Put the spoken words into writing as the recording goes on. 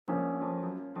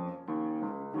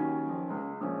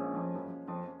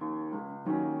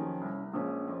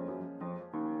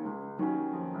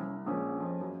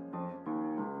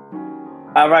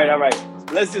All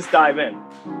right. Let's just dive in.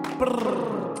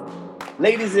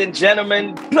 Ladies and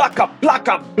gentlemen, blaka,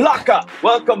 blaka, blaka.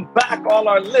 Welcome back, all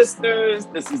our listeners.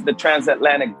 This is the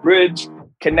Transatlantic Bridge,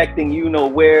 connecting you know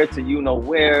where to you know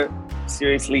where.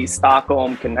 Seriously,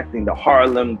 Stockholm, connecting to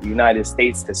Harlem, the United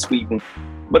States to Sweden,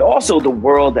 but also the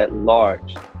world at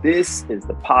large. This is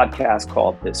the podcast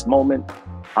called This Moment.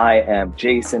 I am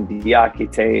Jason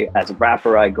Diakite. As a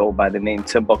rapper, I go by the name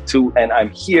Timbuktu, and I'm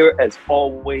here as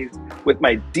always with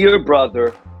my dear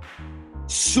brother,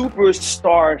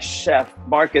 superstar chef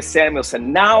Marcus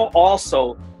Samuelsson, now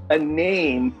also a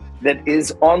name that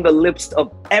is on the lips of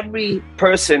every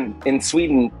person in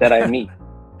Sweden that I meet.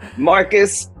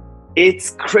 Marcus,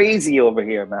 it's crazy over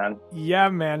here, man. Yeah,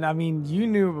 man. I mean, you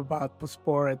knew about På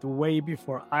Spåret way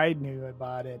before I knew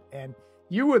about it. And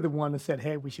you were the one that said,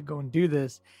 hey, we should go and do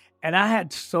this. And I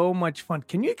had so much fun.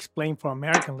 Can you explain for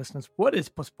American listeners, what is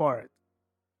På Spåret?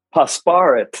 På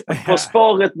Spåret. På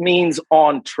Spåret means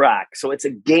on track. So it's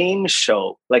a game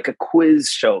show, like a quiz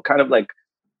show, kind of like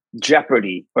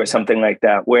Jeopardy or something like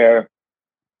that, where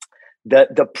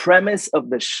the premise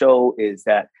of the show is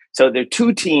that, so there are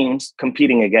two teams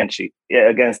competing against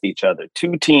each other,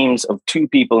 two teams of two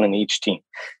people in each team.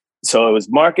 So it was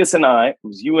Marcus and I, it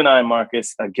was you and I,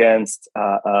 Marcus, against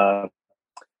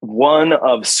one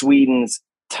of Sweden's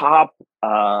top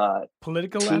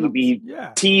political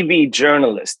TV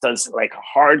journalists, does like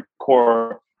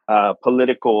hardcore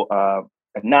political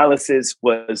analysis,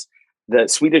 was the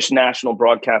Swedish National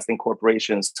Broadcasting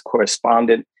Corporation's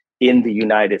correspondent in the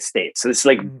United States. So it's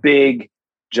like big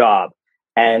job.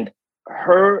 And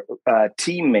her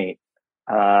teammate,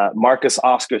 Marcus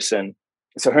Oskarsson,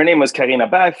 so her name was Carina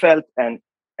Bergfeldt, and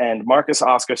Marcus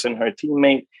Oskarsson, her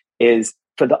teammate, is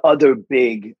for the other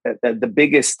big, the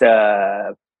biggest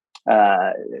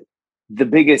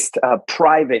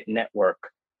private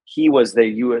network. He was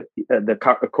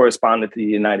the correspondent to the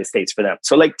United States for them.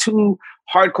 So like two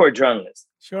hardcore journalists.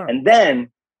 Sure. And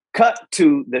then cut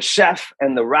to the chef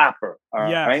and the rapper. All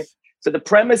yes. right. So the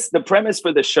premise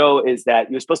for the show is that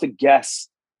you're supposed to guess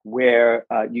where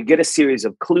you get a series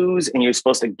of clues and you're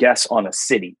supposed to guess on a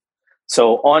city.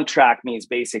 So on track means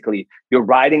basically you're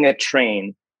riding a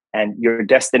train and your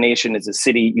destination is a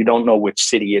city. You don't know which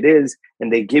city it is.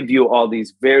 And they give you all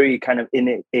these very kind of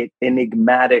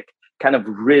enigmatic, kind of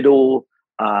riddle,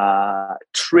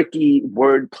 tricky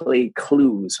wordplay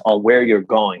clues on where you're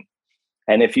going.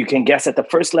 And if you can guess at the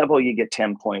first level, you get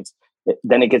 10 points.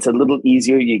 Then it gets a little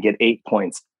easier. You get 8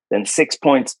 points, then 6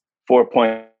 points, 4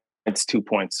 points, 2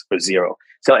 points, or 0.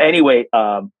 So anyway,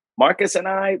 Marcus and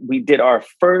I, we did our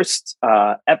first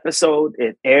episode.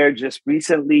 It aired just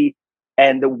recently.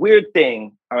 And the weird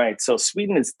thing, all right, so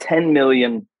Sweden is 10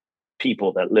 million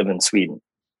people that live in Sweden.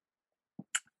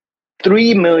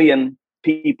 3 million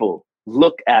people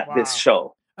look at this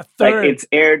show. A third. Like it's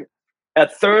aired, a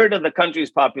third of the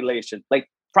country's population, like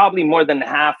probably more than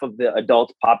half of the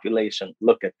adult population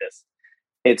look at this.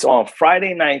 It's on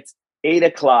Friday nights, 8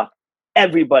 o'clock.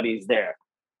 Everybody's there.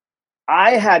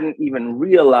 I hadn't even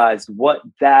realized what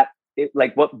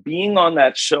being on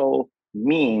that show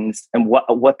means and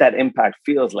what that impact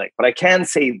feels like. But I can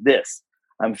say this,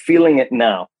 I'm feeling it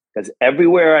now, because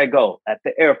everywhere I go, at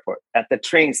the airport, at the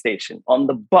train station, on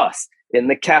the bus, in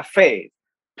the cafe,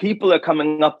 people are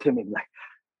coming up to me like,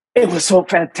 it was so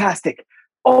fantastic.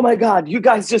 Oh my God, you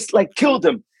guys just like killed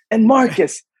him. And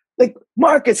Marcus,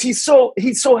 he's so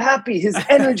happy, his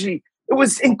energy. It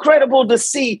was incredible to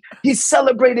see. He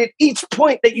celebrated each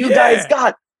point that you guys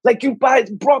got. Like you guys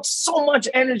brought so much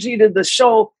energy to the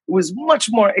show. It was much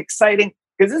more exciting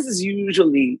because this is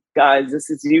usually, I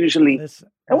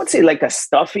wouldn't say like a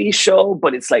stuffy show,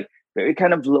 but it's like very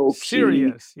kind of low key.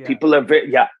 Serious. Yeah. People are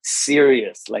very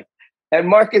serious. Like, and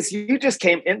Marcus, you just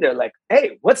came in there like,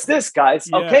 hey, what's this, guys?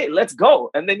 Yeah. Okay, let's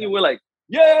go. And then you were like,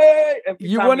 yay!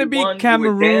 You want to be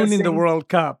Cameroon in the World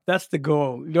Cup. That's the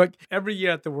goal. Like every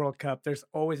year at the World Cup, there's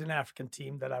always an African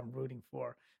team that I'm rooting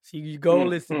for. So you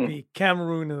goal is to be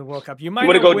Cameroon in the World Cup. You might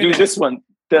want to go do this one.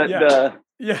 Yes,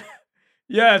 exactly.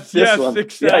 Yeah.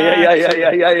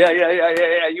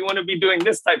 You want to be doing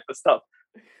this type of stuff.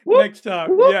 Next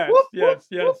time. Yes.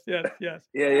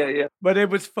 Yeah. But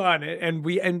it was fun. And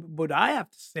what I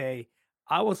have to say,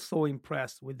 I was so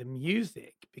impressed with the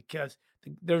music because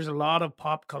there's a lot of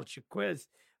pop culture quiz,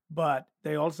 but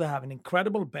they also have an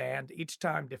incredible band, each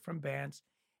time different bands.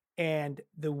 And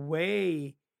the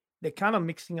way they're kind of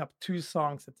mixing up two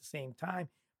songs at the same time.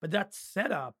 But that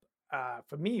setup,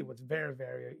 for me, was very,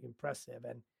 very impressive.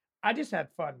 And I just had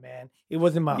fun, man. It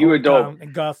was in my You were dope. hometown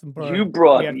in Gothenburg. You We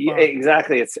brought had fun.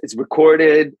 exactly. It's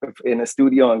recorded in a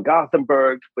studio in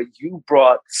Gothenburg, but you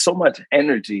brought so much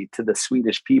energy to the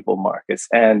Swedish people, Marcus.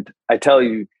 And I tell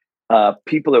you,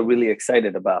 people are really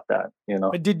excited about that. You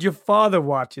know. But did your father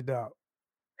watch it though?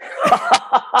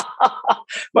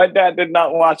 My dad did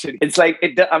not watch it. It's like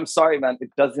I'm sorry, man. It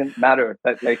doesn't matter.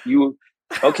 That like you,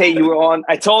 okay, you were on.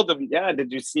 I told him, yeah.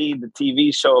 Did you see the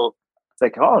TV show? It's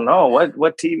like, oh no,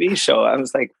 what TV show? I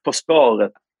was like, På skål.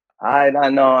 I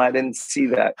know, I didn't see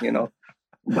that. You know.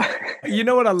 You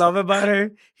know what I love about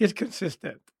her? He's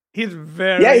consistent. He's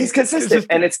very he's consistent,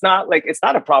 and it's not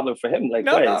a problem for him. Like,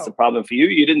 no. It's a problem for you.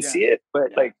 You didn't see it,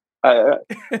 but like,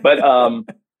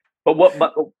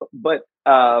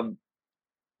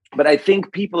 but I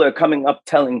think people are coming up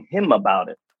telling him about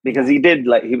it because he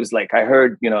was like, I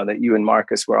heard, you know, that you and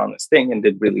Marcus were on this thing and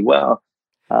did really well.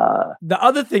 The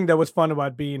other thing that was fun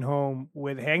about being home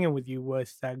with hanging with you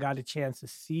was I got a chance to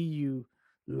see you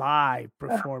live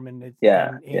performing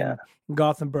in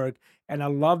Gothenburg, and I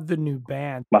love the new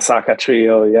band Masaka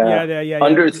Trio.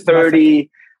 Under 30,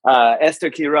 Esther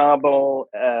Kirabo,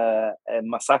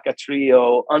 Masaka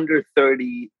Trio, under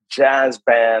 30 jazz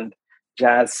band,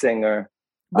 jazz singer.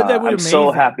 But that was I'm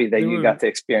so happy that you got to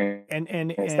experience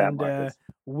and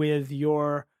with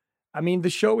your, I mean, the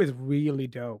show is really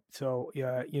dope. So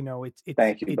you know, it's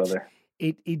thank you, brother.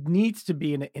 It needs to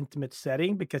be in an intimate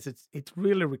setting because it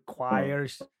really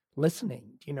requires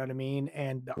listening. You know what I mean?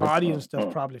 And the audience does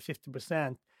probably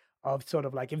 50% of sort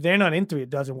of like, if they're not into it, it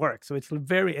doesn't work. So it's a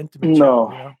very intimate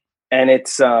show. You know? And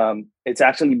it's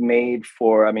actually made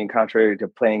for, I mean, contrary to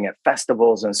playing at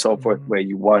festivals and so forth, where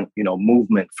you want, you know,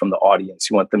 movement from the audience.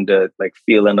 You want them to like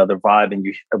feel another vibe. And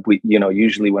you know,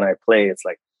 usually when I play, it's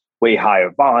like way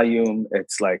higher volume.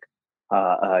 It's like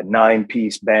a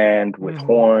 9-piece band with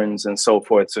horns and so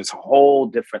forth. So it's a whole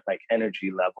different like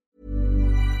energy level.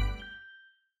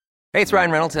 Hey, it's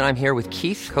Ryan Reynolds, and I'm here with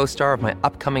Keith, co-star of my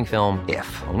upcoming film,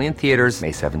 If, only in theaters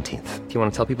May 17th. Do you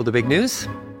want to tell people the big news?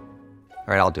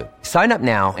 All right, I'll do it. Sign up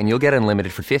now and you'll get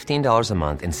unlimited for $15 a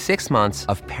month and 6 months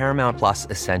of Paramount Plus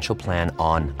Essential Plan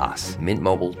on us.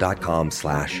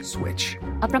 MintMobile.com/switch.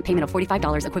 Upfront payment of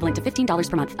 $45 equivalent to $15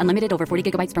 per month. Unlimited over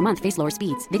 40 gigabytes per month. Face lower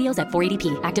speeds. Videos at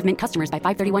 480p. Active Mint customers by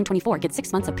 531.24 get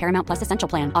 6 months of Paramount Plus Essential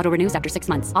Plan. Auto renews after 6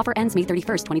 months. Offer ends May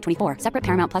 31st, 2024. Separate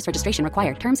Paramount Plus registration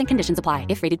required. Terms and conditions apply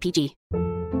if rated PG.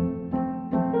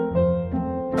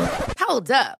 Hold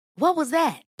up. What was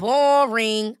that?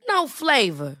 Boring. No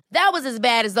flavor. That was as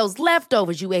bad as those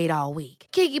leftovers you ate all week.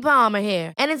 Keke Palmer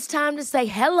here. And it's time to say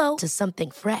hello to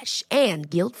something fresh and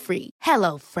guilt-free.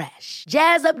 Hello Fresh.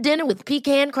 Jazz up dinner with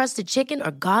pecan-crusted chicken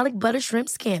or garlic butter shrimp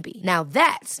scampi. Now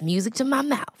that's music to my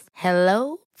mouth.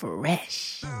 Hello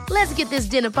Fresh. Let's get this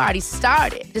dinner party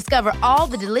started. Discover all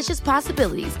the delicious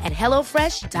possibilities at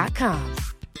HelloFresh.com.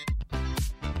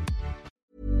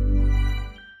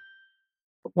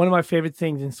 One of my favorite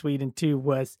things in Sweden too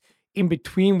was in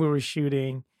between we were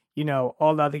shooting, you know,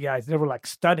 all the other guys, they were like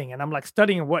studying. And I'm like,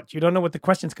 studying what? You don't know what the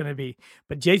question's going to be.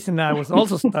 But Jason and I was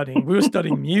also studying. We were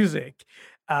studying music.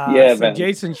 So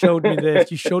Jason showed me this.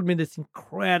 You showed me this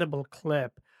incredible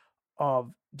clip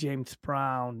of James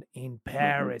Brown in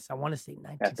Paris. I want to say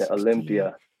at the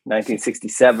Olympia,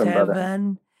 1967,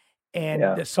 brother. And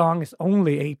the song is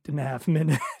only 8.5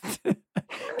 minutes.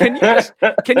 Can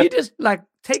you just like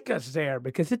take us there?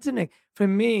 Because for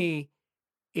me,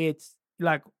 it's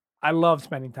like, I love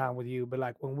spending time with you, but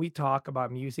like when we talk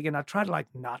about music, and I try to like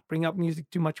not bring up music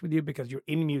too much with you because you're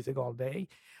in music all day,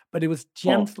 but it was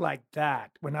gems like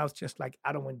that when I was just like,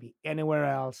 I don't want to be anywhere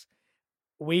else.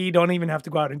 We don't even have to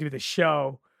go out and do the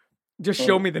show. Just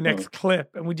show me the next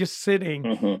clip, and we're just sitting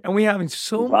and we're having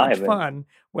so much fun,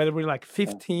 whether we're like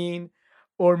 15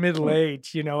 or middle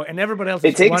age, you know, and everybody else.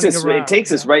 It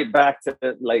takes us right back to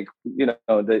like, you know,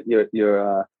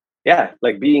 your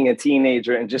like being a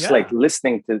teenager and just like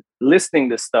listening to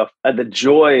stuff, the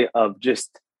joy of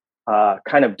just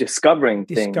kind of discovering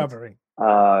things.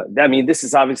 I mean, this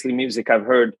is obviously music I've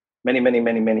heard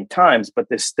many times, but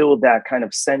there's still that kind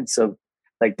of sense of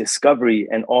like discovery,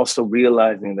 and also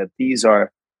realizing that these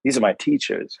are my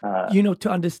teachers. You know, to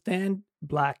understand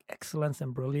Black excellence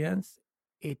and brilliance,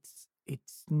 it's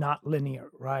not linear,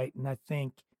 right? And I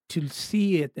think to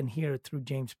see it and hear it through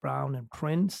James Brown and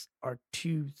Prince are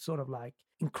two sort of like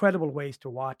incredible ways to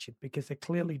watch it, because they're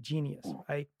clearly genius,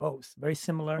 right? Both very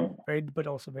similar, but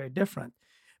also very different.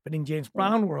 But in James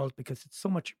Brown world, because it's so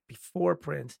much before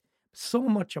Prince, so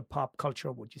much of pop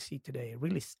culture, what you see today, it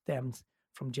really stems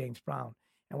from James Brown.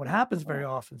 And what happens very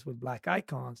often is with Black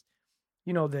icons,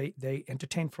 you know, they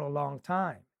entertain for a long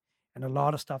time, and a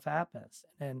lot of stuff happens.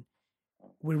 And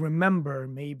we remember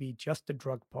maybe just the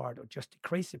drug part or just the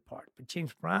crazy part. But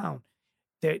James Brown,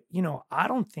 that I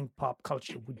don't think pop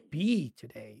culture would be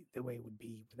today the way it would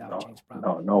be without No, James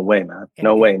Brown. no way, man. And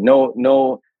No way.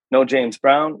 No James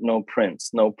Brown, no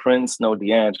Prince. No Prince, no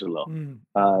D'Angelo.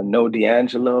 No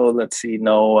D'Angelo. Let's see.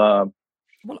 No.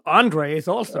 Well, Andre is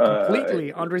also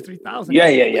completely Andre 3000.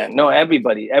 Yeah. No,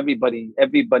 everybody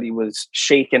was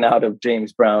shaken out of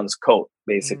James Brown's coat,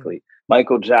 basically.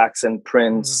 Michael Jackson,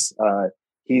 Prince.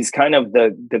 He's kind of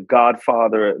the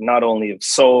godfather, not only of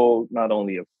soul, not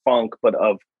only of funk, but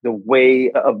of the way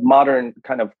of modern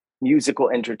kind of musical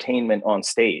entertainment on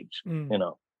stage,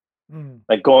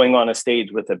 like going on a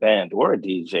stage with a band or a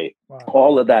DJ. Wow.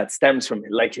 All of that stems from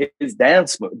like his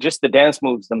dance move, just the dance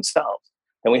moves themselves.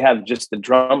 And we have just the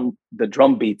drum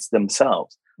beats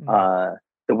themselves, the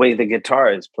way the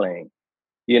guitar is playing,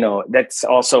 that's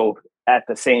also at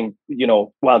the same,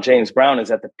 while James Brown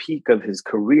is at the peak of his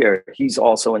career, he's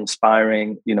also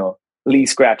inspiring, Lee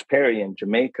Scratch Perry in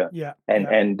Jamaica,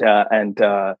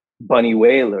 and Bunny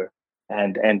Wailer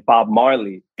and Bob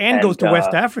Marley, and goes to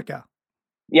West Africa.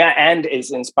 Yeah, and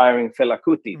is inspiring Fela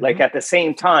Kuti. Like at the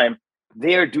same time,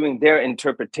 they're doing their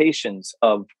interpretations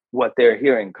of what they're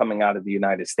hearing coming out of the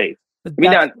United States. But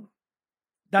that's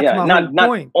my whole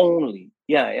point. Not only,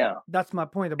 yeah. That's my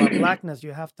point about blackness.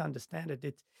 You have to understand it.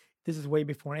 This is way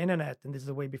before internet, and this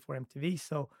is way before MTV.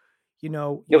 So,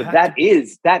 that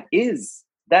is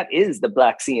the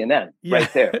Black CNN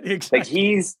right there. Exactly. Like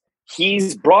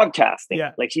he's broadcasting.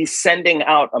 Yeah. Like he's sending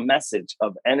out a message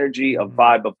of energy, a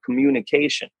vibe of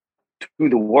communication to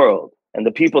the world and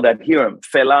the people that hear him.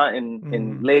 Fela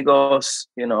in Lagos,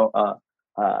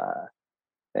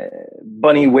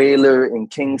 Bunny Wailer in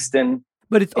Kingston,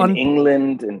 but it's in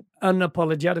England, and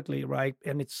unapologetically, right?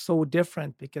 And it's so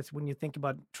different because when you think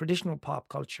about traditional pop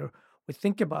culture, we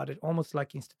think about it almost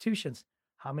like institutions.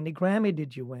 How many Grammy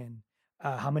did you win?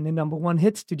 How many #1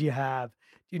 hits did you have?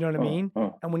 Do you know what I mean?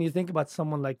 And when you think about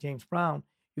someone like James Brown,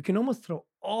 you can almost throw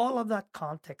all of that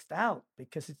context out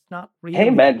because it's not really. Hey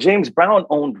man, James Brown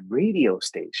owned radio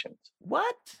stations.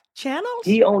 What? Channels?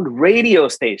 He owned radio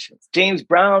stations. James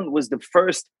Brown was the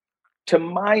first, to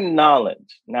my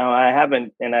knowledge. Now I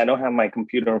haven't, and I don't have my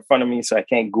computer in front of me, so I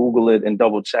can't Google it and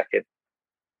double check it.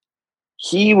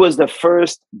 He was the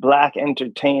first Black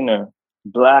entertainer,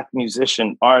 Black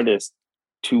musician, artist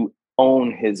to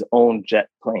own his own jet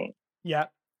plane. Yeah.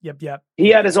 Yep. He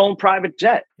had his own private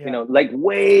jet, like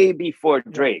way before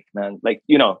Drake, man. Like,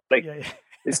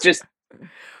 it's just,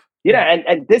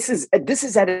 and this is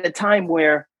at a time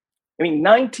where,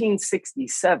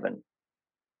 1967,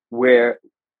 where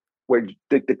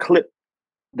the clip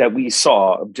that we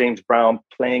saw of James Brown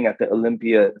playing at the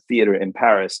Olympia Theater in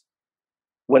Paris,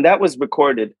 when that was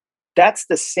recorded, that's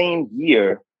the same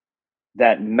year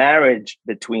that marriage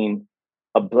between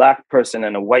a Black person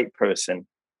and a white person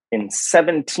in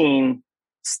 17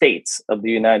 states of the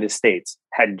United States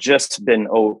had just been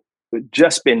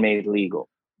made legal.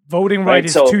 Voting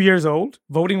rights is 2 years old.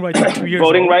 Voting rights is 2 years old.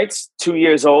 Voting rights, 2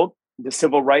 years old. The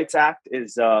Civil Rights Act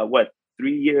is 3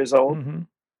 years old.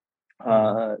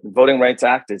 The Voting Rights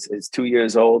Act is 2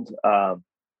 years old. At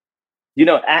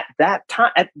that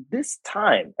time, at this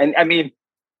time, and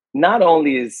not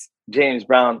only is James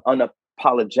Brown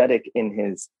unapologetic in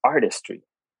his artistry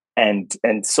and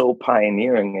so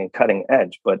pioneering and cutting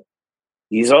edge, but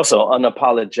he's also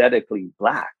unapologetically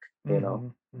Black,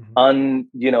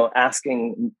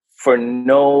 asking for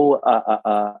no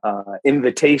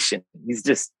invitation. He's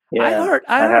just,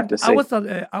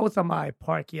 I was on my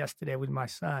park yesterday with my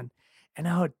son, and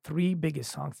I heard 3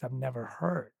 biggest songs I've never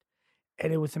heard.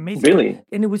 And it was amazing. Really?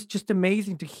 And it was just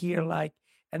amazing to hear,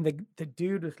 and the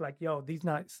dude was like, yo, these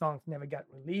songs never got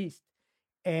released.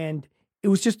 And it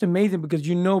was just amazing because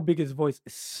Biggie's voice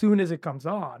as soon as it comes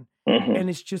on. And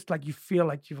it's just like you feel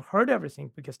like you've heard everything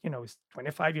because, it's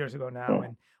 25 years ago now.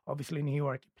 And obviously in New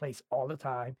York, it plays all the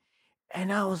time.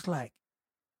 And I was like,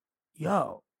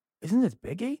 yo, isn't this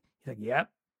Biggie? He's like,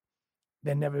 yep.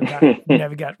 They never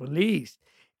got released.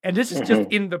 And this is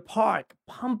just in the park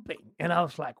pumping. And I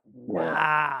was like,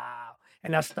 wow.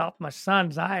 And I stopped my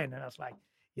son, Zion, and I was like,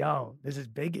 yo, this is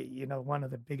Biggie, one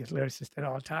of the biggest lyricists in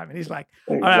all time. And he's like,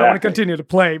 all right, I want to continue to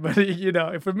play. But,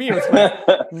 for me, it was like,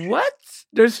 what?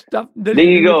 There's stuff. There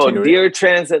you go. Dear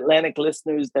transatlantic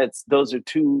listeners, that's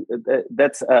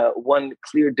one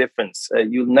clear difference.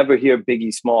 You'll never hear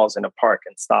Biggie Smalls in a park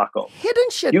in Stockholm. Hidden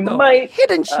shit, You might.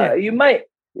 Hidden shit. You might.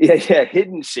 Yeah,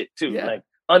 hidden shit, too. Yeah. Like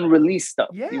unreleased stuff.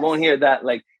 Yes. You won't hear that.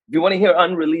 Like, if you want to hear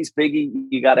unreleased Biggie,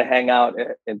 you got to hang out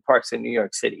in parks in New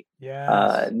York City.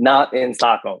 Yeah, not in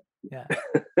Stockholm. Yeah.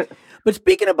 But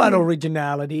speaking about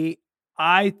originality,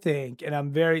 I think,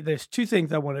 and there's two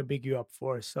things I want to big you up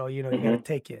for. So, you got to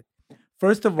take it.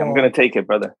 First of all, I'm going to take it,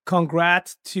 brother.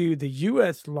 Congrats to the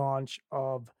US launch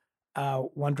of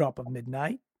One Drop of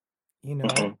Midnight.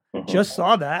 Just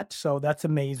saw that. So that's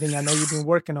amazing. I know you've been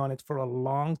working on it for a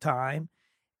long time,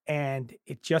 and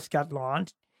it just got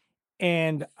launched.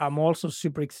 And I'm also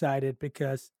super excited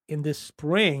because in this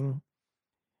spring,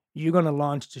 you're going to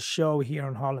launch the show here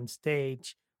on Harlem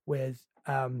Stage with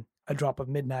A Drop of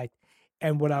Midnight.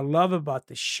 And what I love about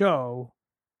the show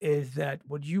is that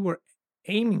what you were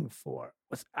aiming for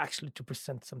was actually to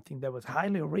present something that was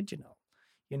highly original,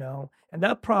 and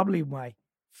that's probably my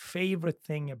favorite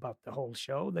thing about the whole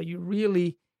show, that you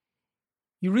really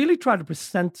try to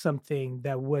present something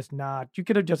that was not, you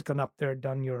could have just gone up there,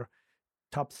 done your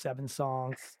top 7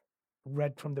 songs,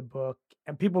 read from the book,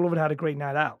 and people would have had a great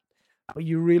night out. But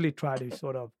you really try to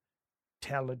sort of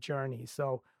tell a journey.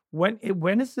 So when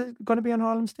is it going to be on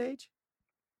Harlem Stage?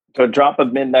 So Drop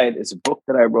of Midnight is a book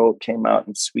that I wrote, came out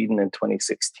in Sweden in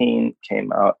 2016,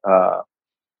 came out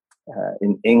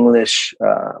in English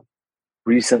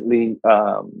recently,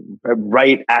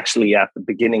 right actually at the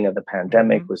beginning of the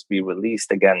pandemic, was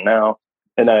re-released again now.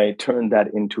 And I turned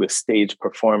that into a stage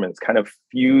performance, kind of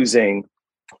fusing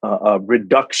a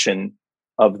reduction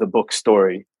of the book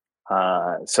story.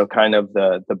 So kind of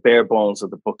the bare bones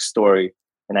of the book story.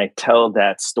 And I tell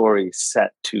that story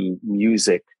set to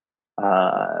music,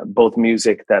 both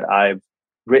music that I've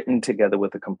written together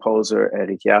with the composer,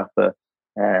 Eric Jappe,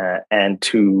 and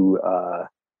to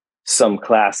some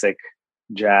classic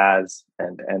jazz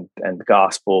and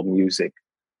gospel music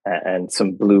and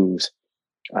some blues.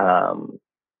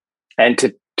 And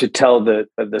to tell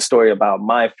the story about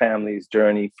my family's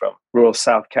journey from rural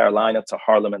South Carolina to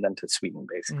Harlem and then to Sweden,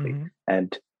 basically,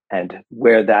 and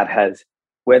where that has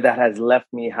left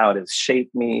me, how it has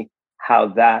shaped me, how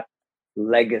that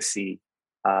legacy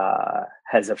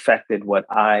has affected what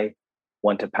I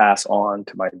want to pass on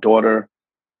to my daughter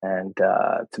and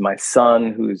to my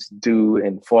son, who's due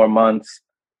in 4 months.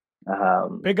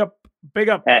 Big up.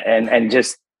 And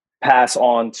just pass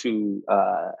on to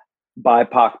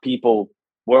BIPOC people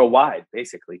worldwide,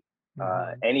 basically.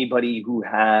 Anybody who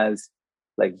has,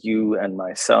 like you and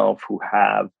myself, who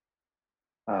have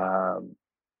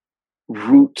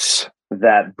roots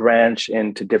that branch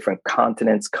into different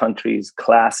continents, countries,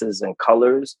 classes, and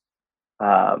colors,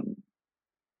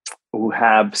 who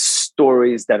have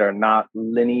stories that are not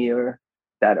linear,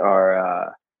 that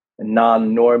are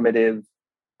non-normative,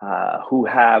 who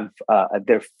have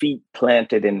their feet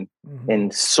planted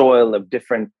in soil of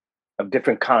different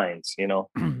kinds,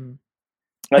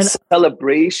 a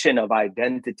celebration of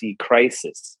identity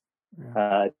crisis,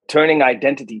 turning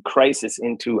identity crisis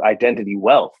into identity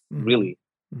wealth, really.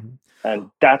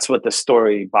 And that's what the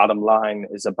story, bottom line,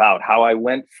 is about. How I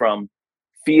went from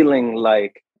feeling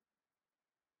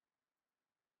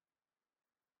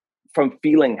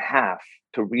half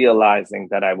to realizing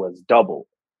that I was double.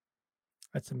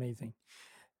 That's amazing.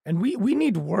 And we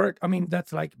need work. I mean,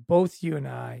 that's like both you and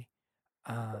I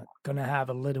gonna have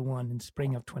a little one in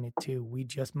spring of 22.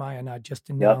 Maya and I just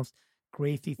announced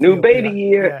Grace Ethiopia.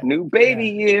 New baby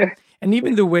year. And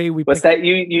even the way we... What's that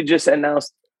you just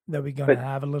announced? That we're going to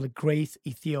have a little Grace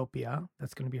Ethiopia.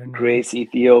 That's going to be her name. Grace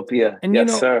Ethiopia. And,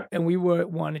 yes, sir. And we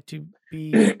wanted to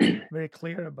be very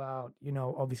clear about,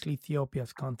 obviously Ethiopia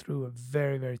has gone through a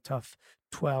very, very tough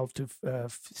 12 to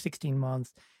 16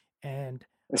 months. And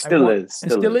it still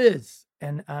is.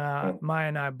 And Maya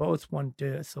and I both want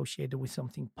to associate it with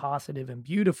something positive and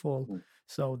beautiful.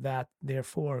 So that,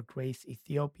 therefore, Grace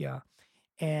Ethiopia.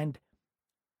 And,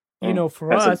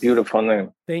 for us... That's a beautiful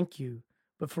name. Thank you.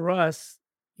 But for us,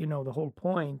 the whole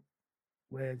point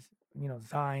with,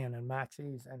 Zion and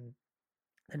Maxis and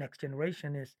the next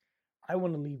generation is I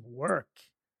want to leave work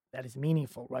that is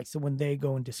meaningful, right? So when they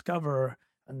go and discover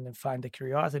and then find the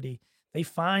curiosity, they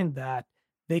find that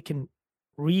they can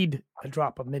read A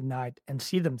Drop of Midnight and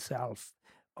see themselves,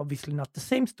 obviously not the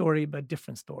same story, but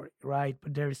different story, right?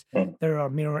 But there are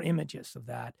mirror images of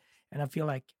that. And I feel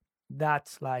like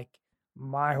that's like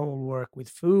my whole work with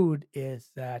food is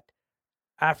that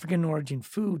African origin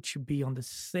food should be on the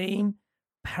same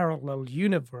parallel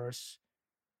universe,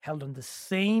 held on the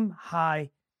same high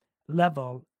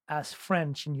level as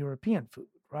French and European food,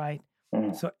 right?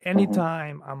 So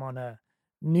anytime I'm on a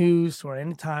news or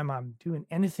anytime I'm doing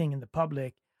anything in the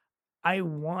public, I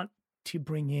want to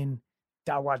bring in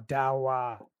dawa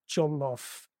dawa,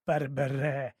 cholof,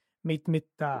 berbere,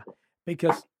 mitmita,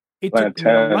 because it took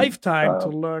me a lifetime to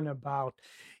learn about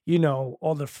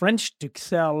all the French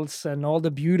duxelles and all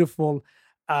the beautiful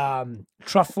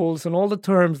truffles and all the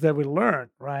terms that we learned,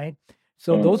 right?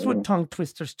 So those were tongue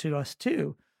twisters to us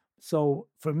too. So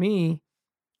for me,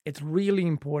 it's really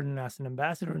important as an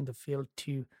ambassador in the field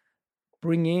to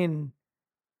bring in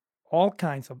all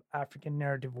kinds of African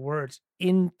narrative words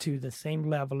into the same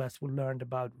level as we learned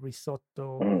about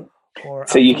risotto or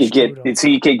so you could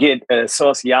strudel. get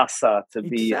sauce yassa to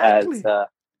be Exactly.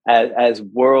 as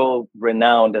world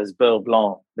renowned as Beurre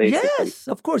Blanc, basically. Yes,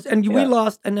 of course. And we Yeah.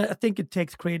 lost, and I think it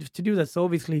takes creative to do that. So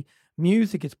obviously,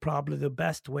 music is probably the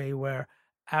best way where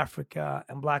Africa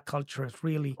and Black culture has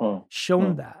really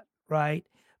shown that, right?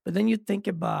 But then you think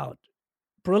about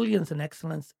brilliance and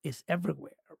excellence is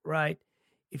everywhere, right?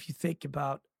 If you think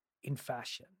about in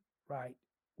fashion, right?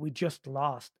 We just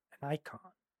lost an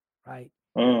icon, right?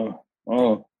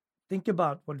 Think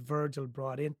about what Virgil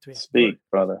brought into it. Speak,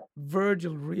 brother.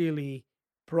 Virgil really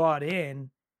brought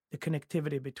in the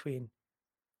connectivity between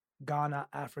Ghana,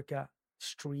 Africa,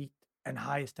 street, and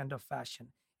highest end of fashion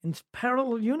in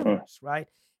parallel universe, right?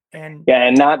 And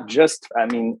and not just, I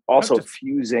mean, also just,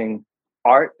 fusing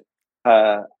art,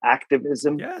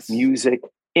 activism, music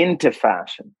into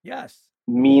fashion. Yes.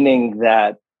 Meaning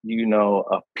that, you know,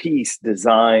 a piece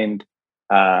designed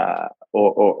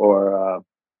or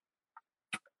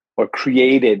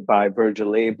created by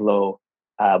Virgil Abloh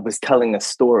was telling a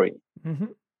story,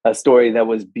 a story that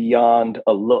was beyond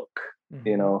a look,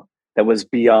 you know, that was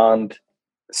beyond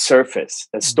surface,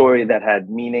 a story that had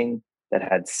meaning, that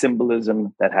had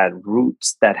symbolism, that had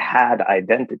roots, that had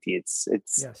identity. It's.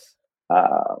 Yes.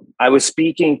 I was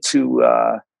speaking to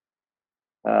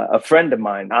a friend of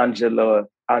mine, Angelo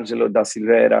da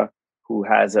Silveira, who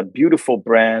has a beautiful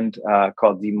brand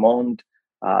called Die Monde,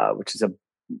 which is a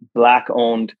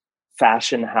Black-owned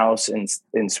fashion house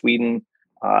in Sweden.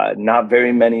 Not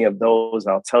very many of those.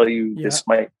 I'll tell you, this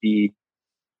might be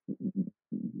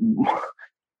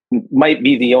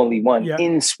the only one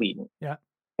in Sweden. Yeah.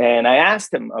 And I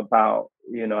asked him about,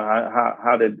 you know,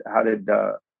 how did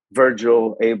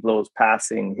Virgil Abloh's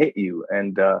passing hit you?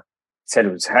 And he said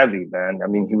it was heavy, man. I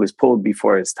mean, he was pulled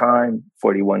before his time,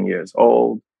 41 years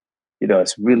old. You know,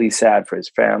 it's really sad for his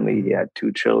family. He had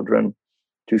 2 children,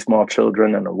 2 small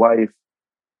children and a wife.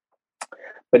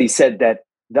 But he said that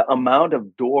the amount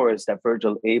of doors that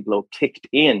Virgil Abloh kicked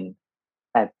in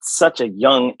at such a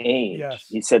young age,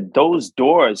 he said those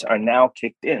doors are now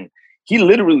kicked in. He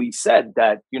literally said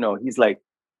that, you know, he's like,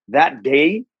 that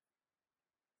day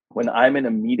when I'm in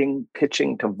a meeting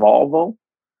pitching to Volvo,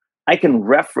 I can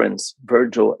reference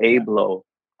Virgil Abloh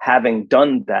having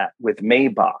done that with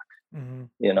Maybach,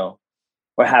 you know,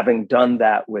 or having done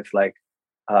that with like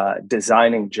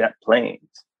designing jet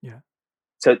planes. Yeah.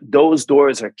 So those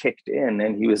doors are kicked in.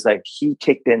 And he was like, he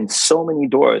kicked in so many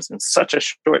doors in such a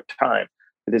short time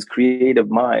with his creative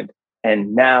mind.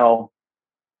 And now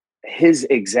his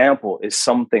example is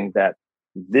something that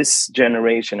this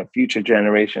generation and future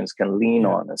generations can lean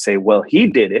on and say, well, he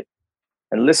did it.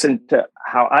 And listen to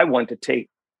how I want to take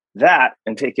that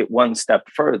and take it one step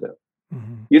further.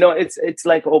 You know, it's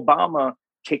like Obama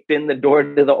kicked in the door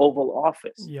to the Oval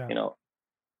Office. You know,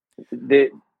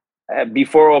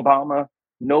 before Obama,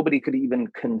 nobody could even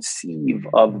conceive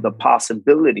of the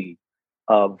possibility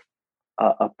of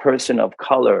a person of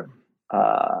color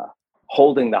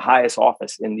holding the highest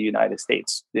office in the United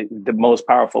States, the most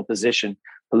powerful position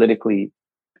politically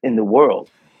in the world.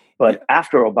 But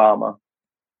after Obama,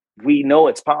 we know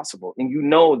it's possible. And you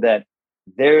know that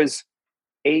there's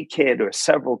a kid or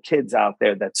several kids out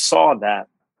there that saw that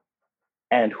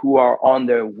and who are on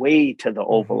their way to the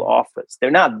Oval Office. They're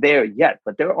not there yet,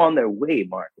 but they're on their way,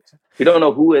 Marcus. You don't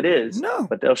know who it is,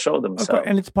 but they'll show themselves. Okay,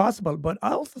 and it's possible. But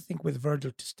I also think with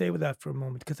Virgil, to stay with that for a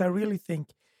moment, because I really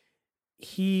think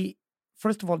he,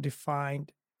 first of all,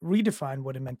 redefined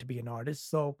what it meant to be an artist.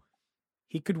 So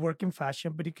he could work in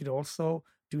fashion, but he could also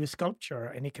do a sculpture,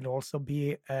 and he could also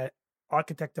be an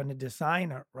architect and a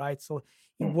designer, right? So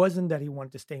it wasn't that he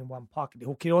wanted to stay in one pocket.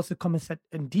 He could also come and set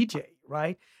and DJ,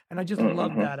 right? And I just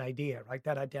love that idea, right?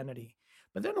 That identity.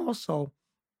 But then also,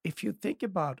 if you think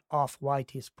about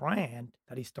Off-White, his brand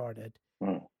that he started,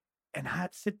 and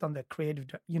had sit on the creative,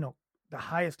 you know, the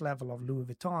highest level of Louis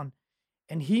Vuitton,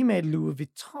 and he made Louis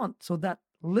Vuitton, so that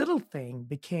little thing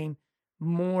became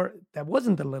more, that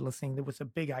wasn't the little thing, that was a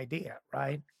big idea,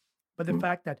 right? But the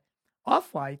fact that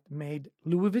Off-White made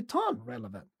Louis Vuitton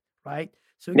relevant, right?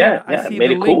 So again, I see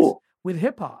the links with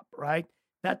hip hop, right?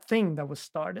 That thing that was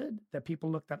started, that people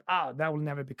looked at, that will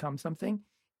never become something,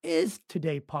 is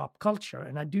today pop culture.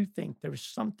 And I do think there is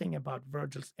something about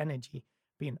Virgil's energy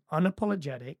being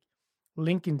unapologetic,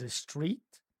 linking the street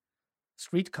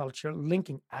culture,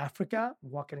 linking Africa,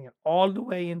 walking it all the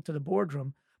way into the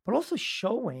boardroom, but also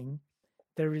showing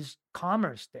there is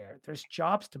commerce there. There's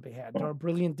jobs to be had. There are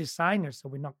brilliant designers, so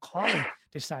we're not calling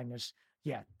designers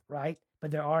yet, right?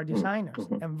 But there are designers,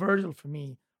 and Virgil for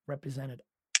me represented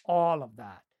all of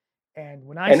that. And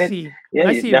when I see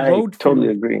road totally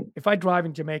food, agree. if I drive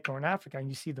in Jamaica or in Africa and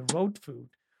you see the road food,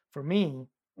 for me,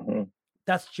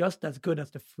 that's just as good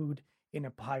as the food in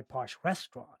a high posh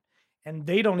restaurant. And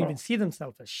they don't even see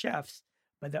themselves as chefs,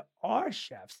 but there are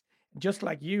chefs. Just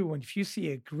like you, when if you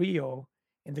see a griot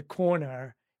in the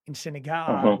corner in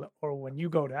Senegal or when you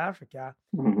go to Africa,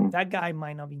 that guy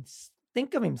might not even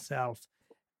think of himself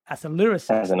as a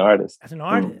lyricist, as an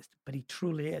artist, but he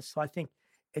truly is. So I think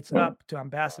it's up to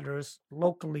ambassadors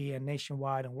locally and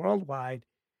nationwide and worldwide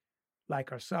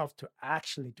like ourselves to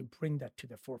actually to bring that to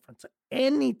the forefront. So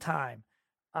anytime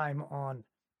I'm on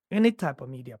any type of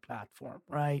media platform,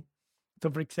 right? So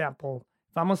for example,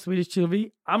 if I'm on Swedish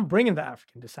TV, I'm bringing the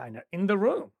African designer in the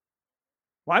room.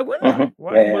 Why wouldn't I?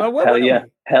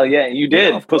 Hell yeah. You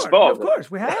did. Of course,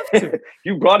 we have to.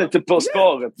 You brought it to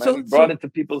Postgog, man. So, you brought it to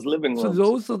people's living rooms. So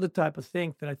those are the type of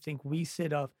things that I think we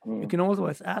sit up. You can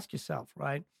always ask yourself,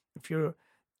 right? If you're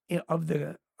of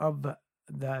the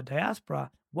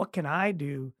diaspora, what can I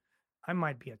do? I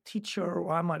might be a teacher,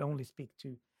 or I might only speak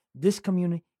to this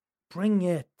community. Bring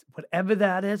it, whatever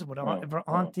that is, whatever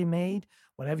auntie made,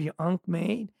 whatever your uncle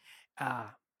made.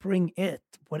 Bring it,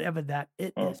 whatever that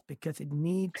it is, because it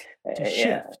needs to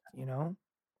shift, you know?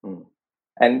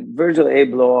 And Virgil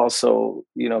Abloh also,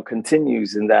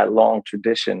 continues in that long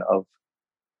tradition of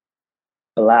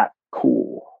Black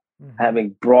cool,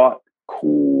 having brought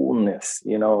coolness,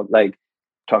 like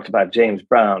talked about James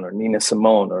Brown or Nina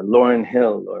Simone or Lauryn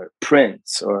Hill or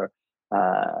Prince or,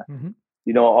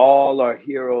 all our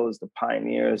heroes, the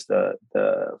pioneers, the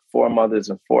foremothers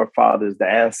and forefathers, the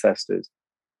ancestors,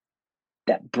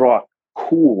 that brought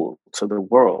cool to the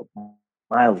world.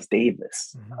 Miles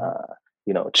Davis,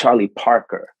 Charlie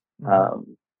Parker,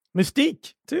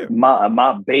 Mystique too.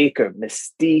 Ma Baker,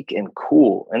 Mystique, and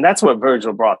cool. And that's what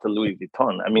Virgil brought to Louis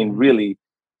Vuitton. I mean, really,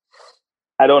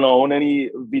 I don't own any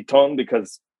Vuitton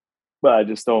because, I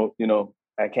just don't,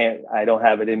 I don't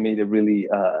have it in me to really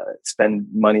spend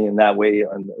money in that way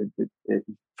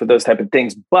for those type of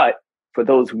things. But for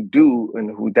those who do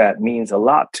and who that means a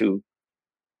lot to,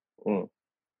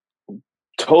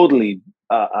 totally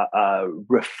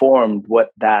reformed what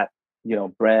that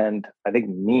brand I think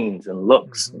means and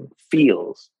looks and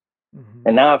feels,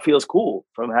 and now it feels cool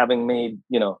from having made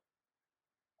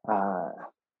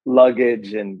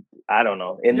luggage and I don't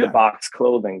know in the box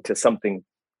clothing to something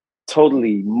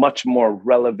totally much more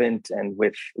relevant and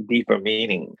with deeper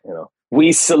meaning.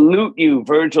 We salute you,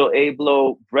 Virgil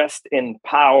Abloh. Rest in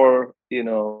power.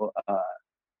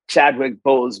 Chadwick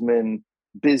Boseman,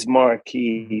 Biz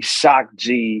Markie, Shock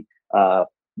G,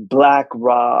 Black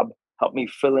Rob. Help me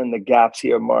fill in the gaps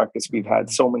here, Marcus. We've had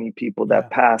so many people that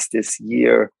passed this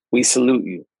year. We salute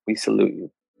you. We salute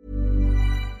you.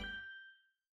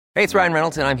 Hey, it's Ryan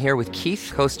Reynolds, and I'm here with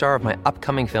Keith, co-star of my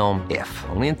upcoming film, If,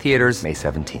 only in theaters May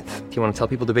 17th. Do you want to tell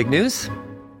people the big news?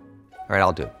 All right,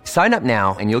 I'll do it. Sign up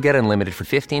now and you'll get unlimited for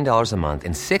 $15 a month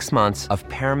and 6 months of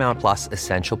Paramount Plus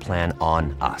Essential Plan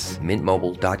on us.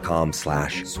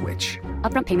 MintMobile.com/switch.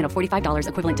 Upfront payment of $45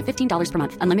 equivalent to $15 per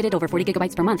month. Unlimited over 40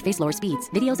 gigabytes per month. Face lower speeds.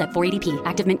 Videos at 480p.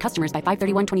 Active Mint customers by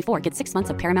 531.24 get 6 months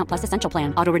of Paramount Plus Essential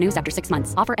Plan. Auto renews after 6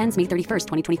 months. Offer ends May 31st,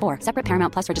 2024. Separate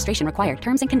Paramount Plus registration required.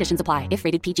 Terms and conditions apply if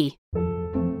rated PG.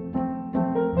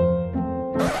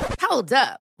 Hold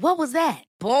up. What was that?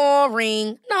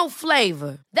 Boring. No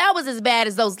flavor. That was as bad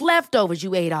as those leftovers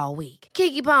you ate all week.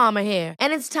 Keke Palmer here.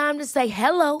 And it's time to say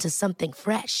hello to something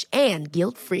fresh and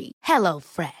guilt-free. Hello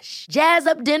Fresh. Jazz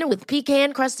up dinner with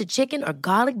pecan-crusted chicken or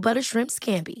garlic butter shrimp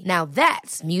scampi. Now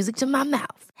that's music to my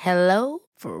mouth. Hello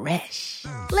Fresh.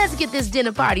 Let's get this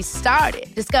dinner party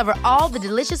started. Discover all the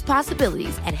delicious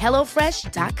possibilities at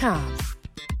HelloFresh.com.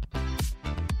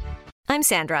 I'm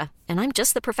Sandra, and I'm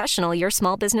just the professional your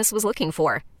small business was looking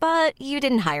for. But you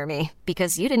didn't hire me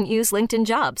because you didn't use LinkedIn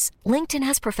Jobs. LinkedIn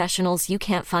has professionals you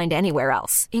can't find anywhere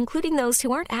else, including those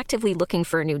who aren't actively looking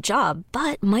for a new job,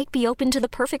 but might be open to the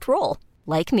perfect role,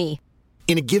 like me.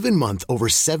 In a given month, over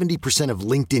 70% of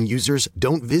LinkedIn users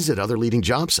don't visit other leading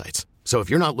job sites. So if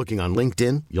you're not looking on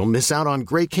LinkedIn, you'll miss out on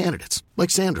great candidates like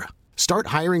Sandra. Start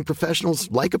hiring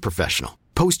professionals like a professional.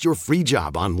 Post your free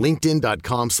job on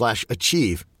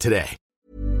linkedin.com/achieve today.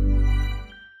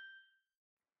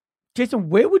 Jason,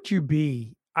 where would you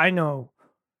be? I know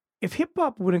if hip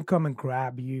hop wouldn't come and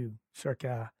grab you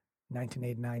circa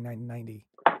 1989, 1990,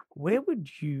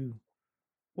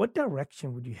 what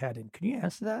direction would you head in? Can you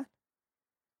answer that?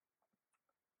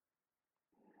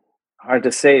 Hard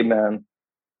to say, man.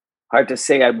 Hard to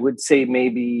say. I would say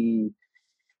maybe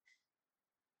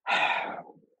I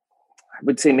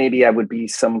would say maybe I would be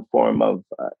some form of,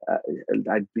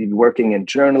 I'd be working in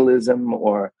journalism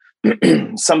or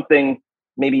something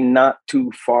maybe not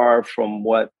too far from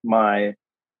what my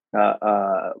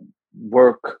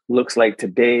work looks like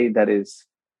today. That is,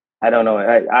 I don't know,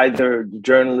 either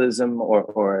journalism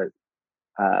or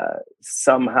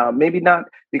somehow, maybe not,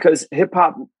 because hip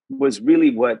hop was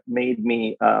really what made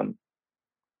me,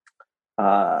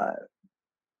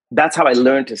 that's how I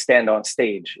learned to stand on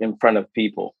stage in front of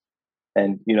people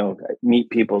and, meet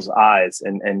people's eyes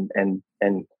and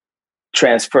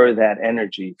transfer that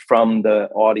energy from the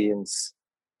audience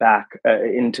back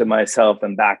into myself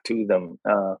and back to them.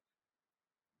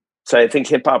 So I think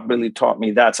hip hop really taught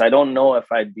me that. So I don't know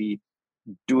if I'd be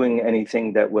doing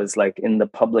anything that was like in the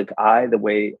public eye the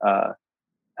way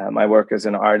my work as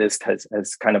an artist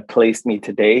has kind of placed me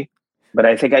today. But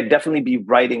I think I'd definitely be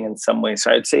writing in some way.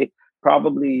 So I'd say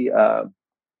probably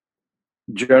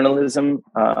journalism,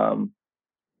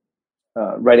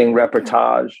 writing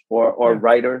reportage or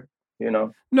writer,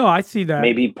 No, I see that.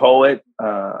 maybe poet.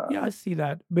 Yeah, I see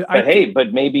that. But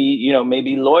But maybe,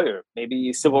 maybe lawyer,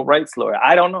 maybe civil rights lawyer.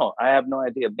 I don't know. I have no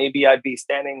idea. Maybe I'd be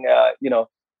standing,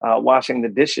 washing the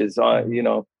dishes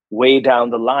on, way down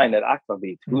the line at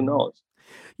Aquavit. Who knows?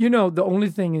 The only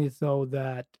thing is though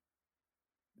that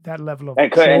level of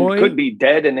And joy could be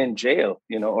dead and in jail,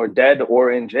 or dead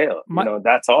or in jail.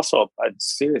 That's also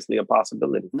seriously a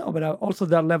possibility. No, but also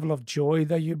that level of joy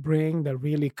that you bring that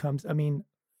really comes. I mean,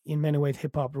 in many ways,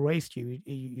 hip hop raised you.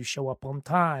 You show up on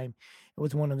time. It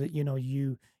was one of the,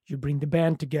 you bring the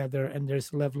band together, and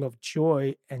there's a level of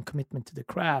joy and commitment to the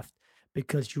craft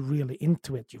because you're really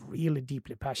into it. You're really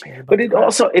deeply passionate about it.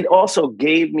 But it also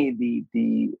gave me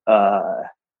the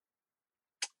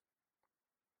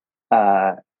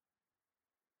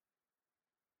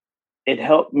it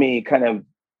helped me kind of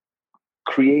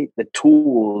create the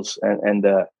tools and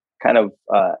the kind of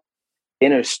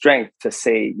inner strength to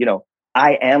say,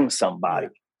 I am somebody.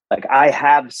 Like I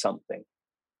have something.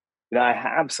 I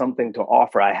have something to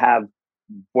offer. I have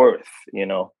worth.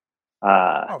 No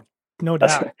doubt.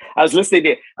 I was listening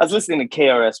to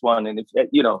KRS-One, and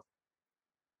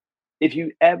if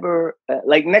you ever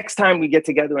like next time we get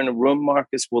together in a room,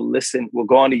 Marcus, we'll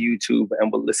go onto YouTube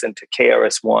and we'll listen to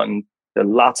KRS-One. There are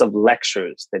lots of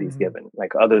lectures that he's given,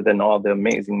 like other than all the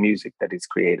amazing music that he's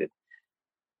created.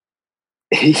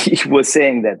 He was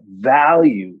saying that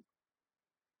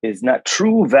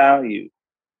true value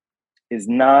is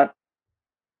not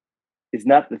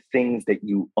the things that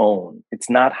you own. It's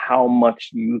not how much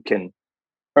you can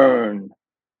earn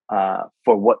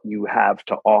for what you have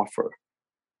to offer.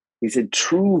 He said,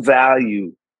 true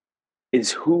value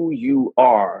is who you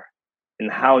are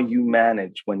and how you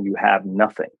manage when you have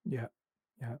nothing. Yeah.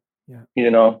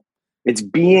 It's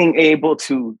being able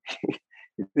to,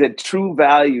 the true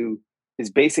value is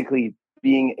basically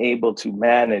being able to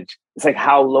manage. It's like,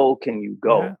 how low can you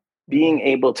go? Yeah. Being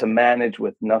able to manage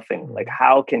with nothing. Like,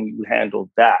 how can you handle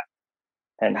that?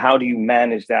 And how do you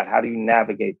manage that? How do you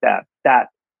navigate that?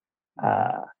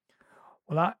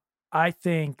 Well, I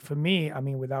think for me, I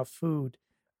mean, without food,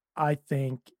 I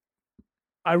think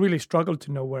I really struggled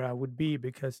to know where I would be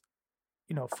because,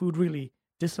 food really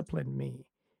disciplined me.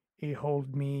 It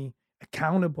held me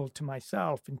accountable to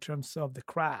myself in terms of the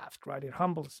craft, right? It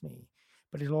humbles me,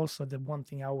 but it's also the one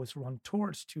thing I always run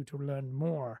towards to learn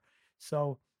more.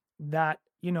 So that,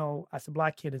 as a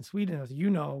Black kid in Sweden, as you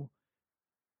know,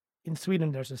 in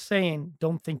Sweden, there's a saying,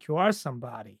 don't think you are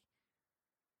somebody,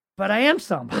 but I am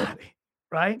somebody,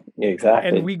 right? Exactly.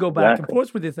 And we go back and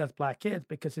forth with this as Black kids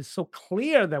because it's so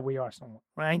clear that we are someone,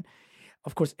 right?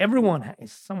 Of course, everyone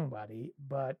is somebody,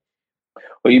 but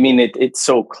well, you mean it's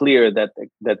so clear that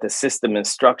the system and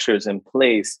structures in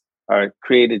place are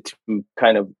created to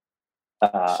kind of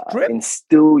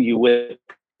instill you with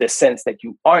the sense that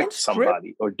you aren't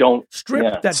somebody or don't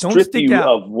strip stick you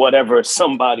out of whatever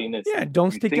somebodyness. Yeah,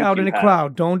 don't stick out in a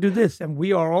crowd. Don't do this. And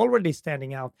we are already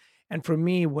standing out. And for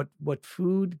me, what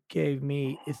food gave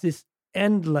me is this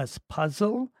endless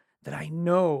puzzle that I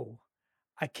know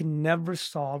I can never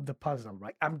solve the puzzle,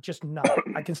 right? I'm just not.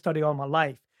 I can study all my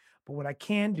life. But what I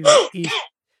can do is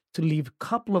to leave a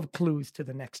couple of clues to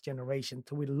the next generation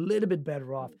so we're a little bit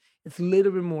better off. It's a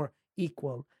little bit more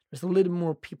equal. There's a little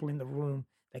more people in the room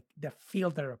that feel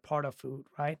they're a part of food,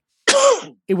 right?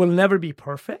 It will never be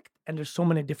perfect. And there's so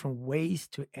many different ways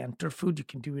to enter food. You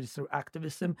can do it through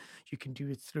activism. You can do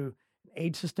it through an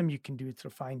aid system. You can do it through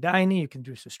fine dining. You can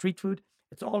do it through street food.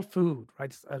 It's all food,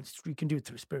 right? You can do it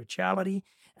through spirituality.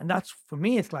 And that's, for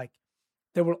me, it's like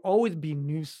there will always be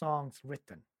new songs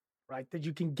written, right? That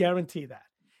you can guarantee that.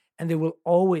 And there will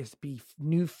always be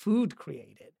new food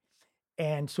created.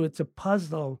 And so it's a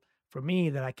puzzle for me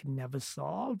that I can never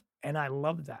solve. And I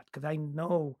love that because I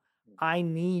know I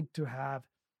need to have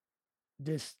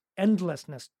this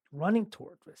endlessness running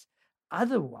toward this.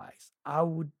 Otherwise, I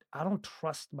don't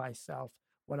trust myself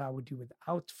what I would do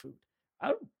without food.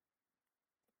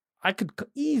 I could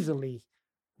easily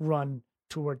run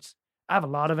towards, I have a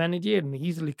lot of energy and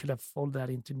easily could have folded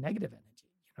that into negative energy.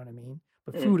 You know what I mean?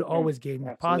 But food always gave me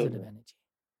positive energy,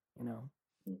 you know,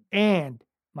 and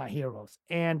my heroes.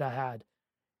 And I had,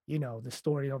 you know, the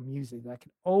story of music that I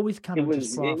could always kind of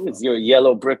just draw It was from. your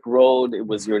yellow brick road. It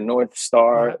was your North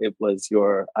Star. It was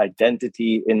your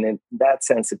identity. And in that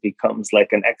sense, it becomes like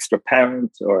an extra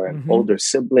parent or an older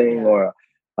sibling or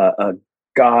a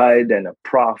guide and a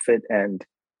prophet and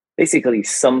basically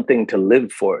something to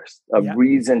live for, a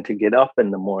reason to get up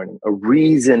in the morning, a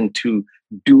reason to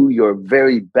do your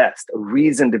very best, a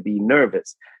reason to be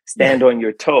nervous, stand on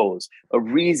your toes, a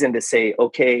reason to say,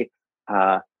 okay,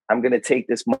 I'm going to take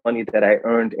this money that I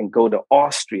earned and go to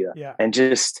Austria and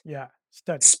just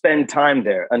spend time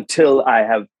there until I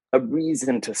have a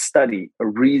reason to study, a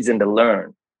reason to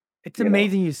learn. It's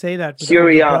amazing you say that.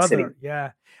 Curiosity.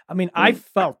 Yeah. I mean, I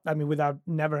felt, without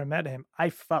never met him, I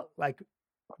felt like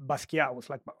Basquiat was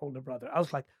like my older brother. I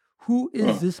was like, who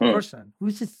is this person?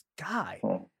 Who's this guy?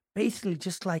 Basically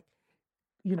just like,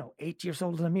 you know, 8 years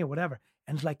older than me or whatever.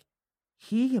 And it's like,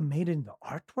 he made it in the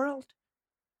art world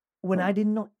when I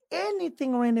didn't know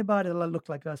anything or anybody that looked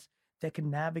like us that can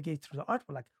navigate through the art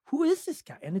world. Like, who is this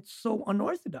guy? And it's so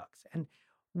unorthodox. And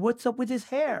what's up with his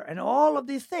hair? And all of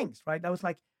these things, right? I was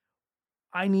like,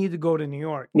 I need to go to New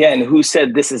York. Yeah, and who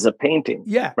said this is a painting?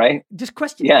 Yeah, right. Just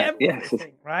question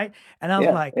everything, right? And I was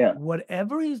like,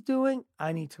 whatever he's doing,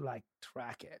 I need to like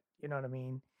track it. You know what I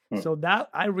mean? So that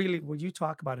I really, when you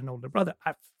talk about an older brother,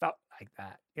 I felt like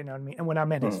that. You know what I mean? And when I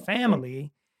met his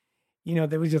family, you know,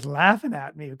 they were just laughing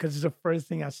at me because it's the first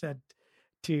thing I said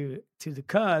to the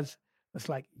cuz. It's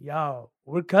like, yo,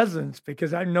 we're cousins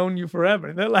because I've known you forever.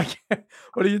 And they're like,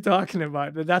 what are you talking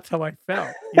about? But that's how I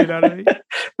felt. You know what I mean?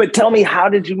 But tell me, how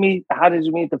did you meet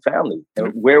the family?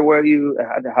 Where were you?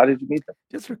 How did you meet them?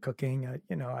 Just for cooking.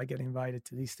 You know, I get invited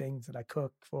to these things that I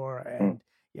cook for. And,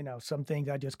 you know, some things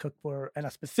I just cook for. And I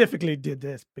specifically did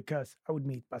this because I would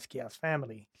meet Basquiat's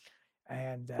family.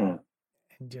 And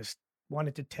just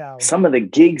wanted to tell. Some of the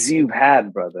gigs you've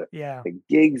had, brother. Yeah. The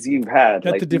gigs you've had.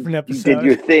 That's like a different episode. You did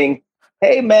your thing.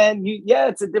 Hey, man,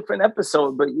 it's a different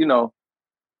episode, but, you know,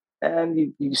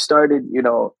 and you started, you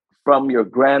know, from your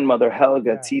grandmother,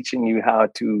 Helga, teaching you how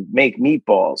to make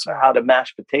meatballs, or how to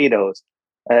mash potatoes,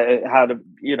 how to,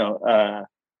 you know,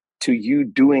 to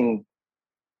you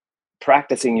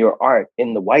practicing your art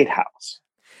in the White House.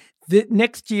 The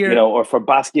next year, you know, or for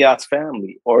Basquiat's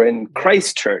family, or in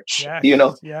Christchurch, you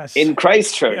know, in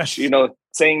Christchurch, you know,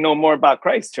 saying no more about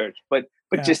Christchurch, but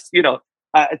just, you know,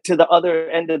 to the other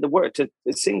end of the world, to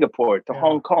Singapore, to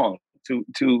Hong Kong, to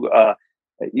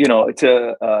you know,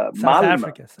 to South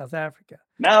Africa,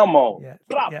 Malmo,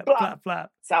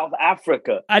 South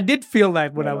Africa. I did feel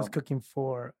that when I was cooking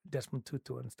for Desmond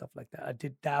Tutu and stuff like that.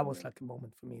 That was like a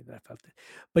moment for me that I felt it.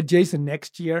 But Jason,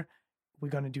 next year we're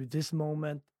gonna do this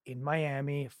moment in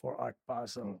Miami for Art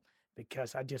Basel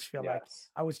because I just feel like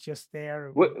I was just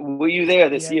there. Were you there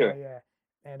this year? Yeah.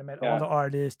 And I met all the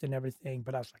artists and everything,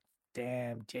 but I was like,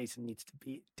 damn, Jason needs to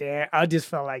be there. I just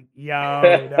felt like,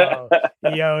 no.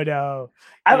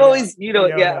 I've always, you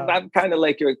know, I'm kind of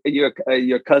like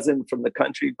your cousin from the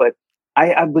country, but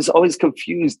I was always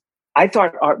confused. I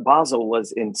thought Art Basel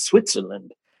was in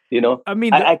Switzerland. You know, I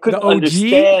mean, I couldn't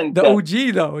understand the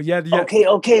OG though. Yeah.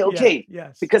 Okay.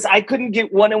 Yes. Because I couldn't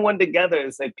get one and one together.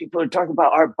 It's like people are talking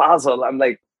about Art Basel. I'm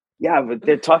like, yeah, but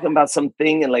they're talking about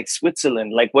something in like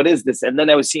Switzerland. Like, what is this? And then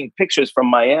I was seeing pictures from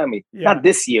Miami. Not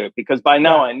this year, because by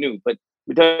now I knew, but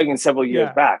we're talking several years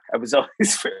back. I was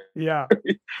always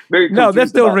very no,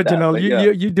 that's the original.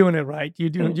 You're doing it right. You're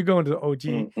going to the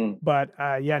OG. But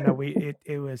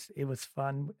it was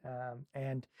fun,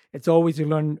 and it's always you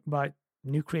learn about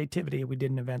new creativity. We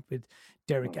did an event with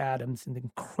Derek Adams, an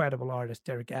incredible artist,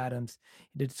 Derek Adams.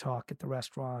 He did a talk at the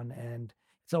restaurant, and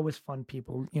it's always fun.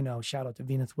 People, you know, shout out to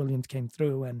Venus Williams came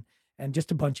through, and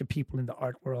just a bunch of people in the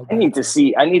art world. I need to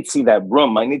see that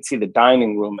room. I need to see the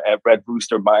dining room at Red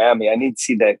Rooster, Miami. I need to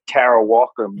see that Kara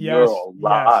Walker mural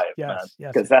live, man,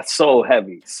 because that's so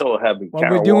heavy. Well,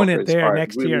 Kara we're doing Walker's it there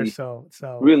next year, so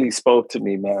really spoke to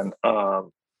me, man.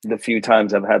 The few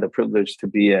times I've had the privilege to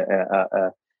be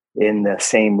in the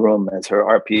same room as her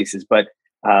art pieces, but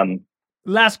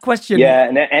last question. Yeah,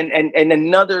 and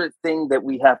another thing that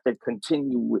we have to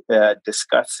continue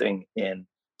discussing in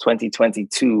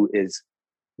 2022 is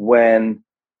when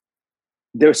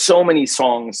there's so many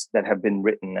songs that have been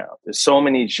written now. There's so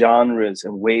many genres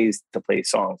and ways to play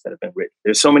songs that have been written.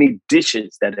 There's so many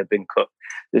dishes that have been cooked.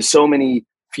 There's so many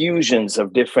fusions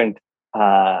of different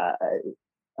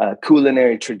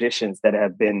culinary traditions that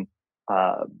have been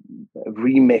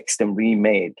remixed and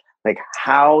remade. Like,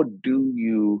 how do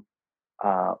you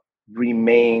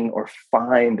remain or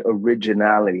find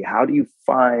originality? How do you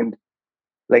find,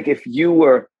 like, if you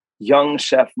were young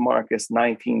Chef Marcus,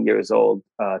 19 years old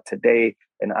today,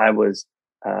 and I was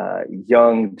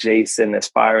young Jason,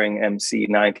 aspiring MC,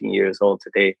 19 years old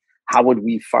today, how would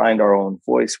we find our own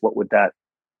voice? What would that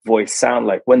voice sound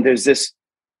like? When there's this,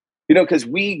 you know, because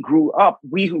we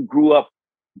who grew up,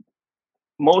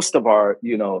 most of our,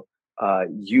 you know,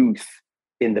 youth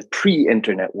in the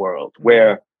pre-internet world,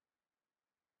 where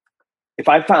if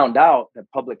I found out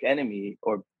that Public Enemy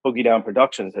or Boogie Down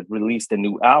Productions had released a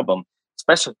new album,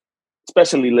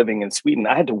 especially living in Sweden,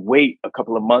 I had to wait a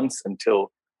couple of months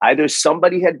until either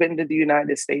somebody had been to the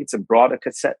United States and brought a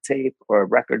cassette tape or a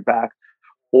record back,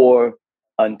 or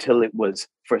until it was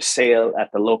for sale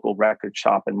at the local record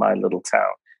shop in my little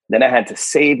town. Then I had to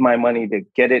save my money to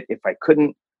get it. If I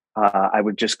couldn't, I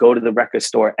would just go to the record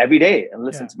store every day and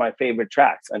listen to my favorite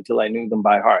tracks until I knew them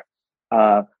by heart.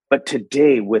 But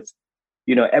today, with,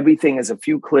 you know, everything is a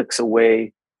few clicks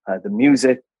away, the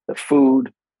music, the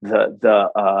food,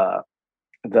 the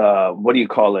what do you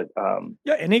call it?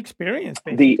 Any experience.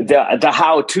 Basically. The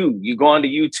how-to. You go onto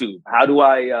YouTube. How do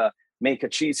I make a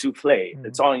cheese souffle?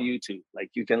 It's on YouTube.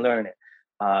 like, you can learn it.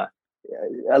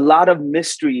 A lot of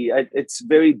mystery. It's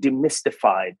very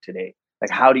demystified today. Like,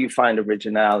 how do you find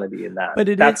originality in that?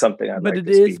 That's something I'd like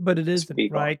to speak. But it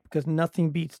isn't, right? On. Because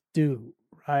nothing beats do,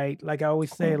 right? Like I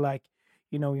always say, like,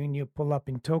 you know, when you pull up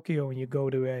in Tokyo and you go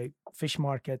to a fish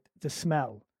market, the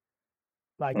smell,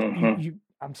 like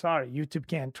I'm sorry, YouTube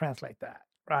can't translate that,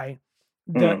 right?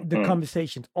 The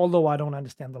conversations, although I don't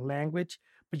understand the language,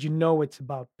 but you know it's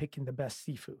about picking the best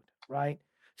seafood, right?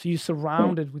 So you're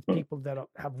surrounded with people that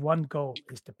have one goal,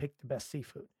 is to pick the best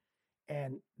seafood.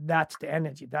 And that's the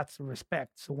energy, that's the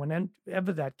respect. So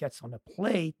whenever that gets on a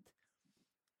plate,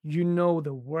 you know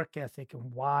the work ethic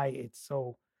and why it's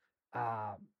so,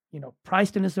 you know,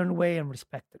 priced in a certain way and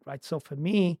respected, right? So for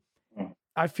me,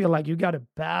 I feel like you got to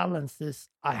balance this.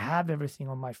 I have everything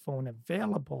on my phone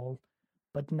available,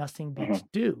 but nothing beats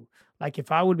do. Like if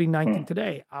I would be 19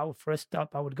 today, I would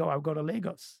go to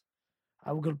Lagos.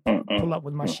 I would go pull up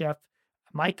with my chef,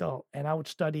 Michael, and I would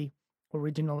study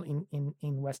original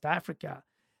in West Africa.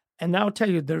 And I'll tell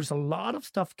you, there's a lot of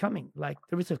stuff coming. Like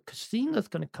there is a cuisine that's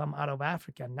going to come out of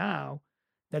Africa now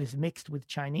that is mixed with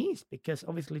Chinese, because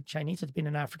obviously Chinese has been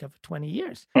in Africa for 20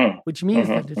 years, which means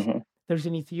that there's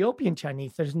an Ethiopian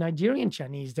Chinese, there's Nigerian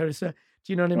Chinese, do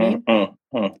you know what I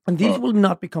mean? And these will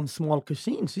not become small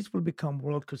cuisines. These will become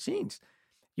world cuisines.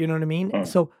 You know what I mean?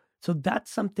 So that's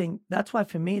something, that's why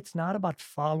for me, it's not about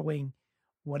following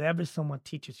whatever someone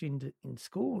teaches you in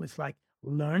school. It's like,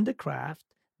 learn the craft,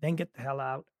 then get the hell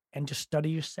out and just study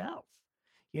yourself,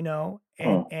 you know,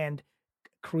 and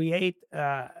create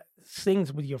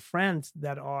things with your friends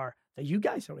that you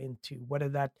guys are into, whether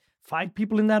that 5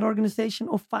 people in that organization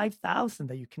or 5,000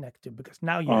 that you connect to, because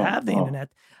now you have the internet.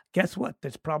 Guess what?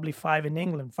 There's probably 5 in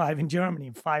England, 5 in Germany,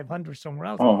 and 500 somewhere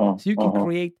else. So you can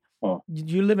create,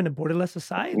 you live in a borderless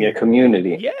society. Yeah,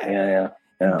 community. Yeah.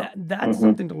 That's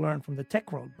something to learn from the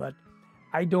tech world. But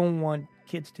I don't want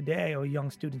kids today or young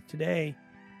students today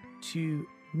to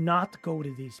not go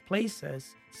to these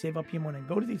places, save up your money and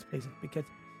go to these places, because,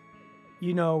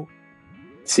 you know,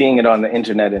 seeing it on the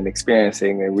internet and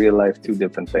experiencing in real life, two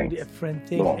different things.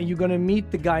 And you're going to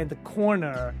meet the guy in the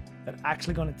corner that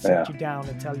actually going to sit you down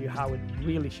and tell you how it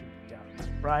really should be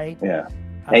done, right? Yeah.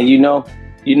 And you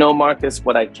know, Marcus,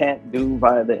 what I can't do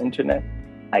via the internet,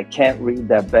 I can't read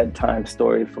that bedtime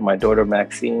story for my daughter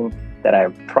Maxine that I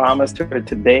promised her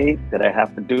today that I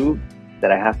have to do,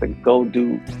 that I have to go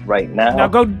do right now. Now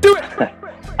go do it!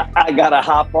 I gotta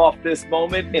hop off this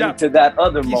moment into that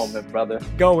other moment, brother.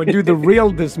 Go and do the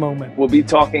real this moment. We'll be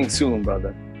talking soon,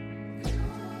 brother.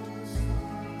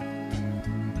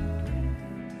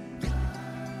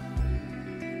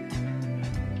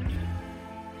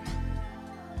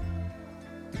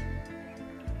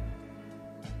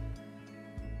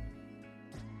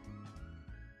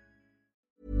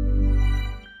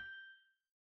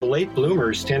 Late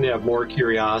bloomers tend to have more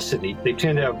curiosity. They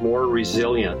tend to have more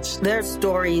resilience. There's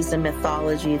stories and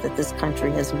mythology that this country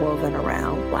has woven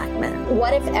around Black men.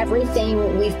 What if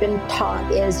everything we've been taught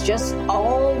is just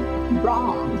all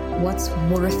wrong? What's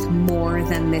worth more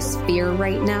than this fear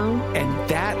right now? And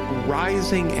that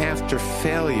rising after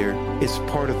failure is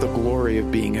part of the glory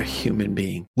of being a human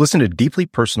being. Listen to deeply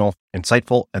personal,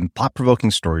 insightful, and thought-provoking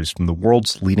stories from the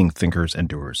world's leading thinkers and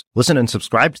doers. Listen and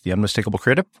subscribe to The Unmistakable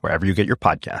Creative wherever you get your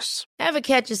podcasts. Ever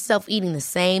catch yourself eating the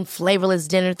same flavorless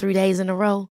dinner 3 days in a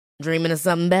row? Dreaming of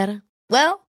something better?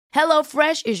 Well,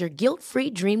 HelloFresh is your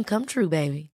guilt-free dream come true,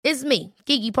 baby. It's me,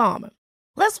 Keke Palmer.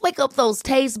 Let's wake up those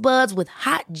taste buds with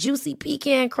hot, juicy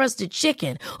pecan-crusted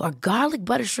chicken or garlic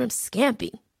butter shrimp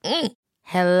scampi.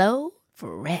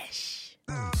 HelloFresh.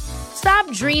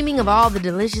 Stop dreaming of all the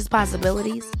delicious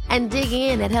possibilities and dig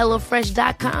in at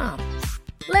HelloFresh.com.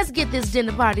 Let's get this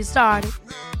dinner party started.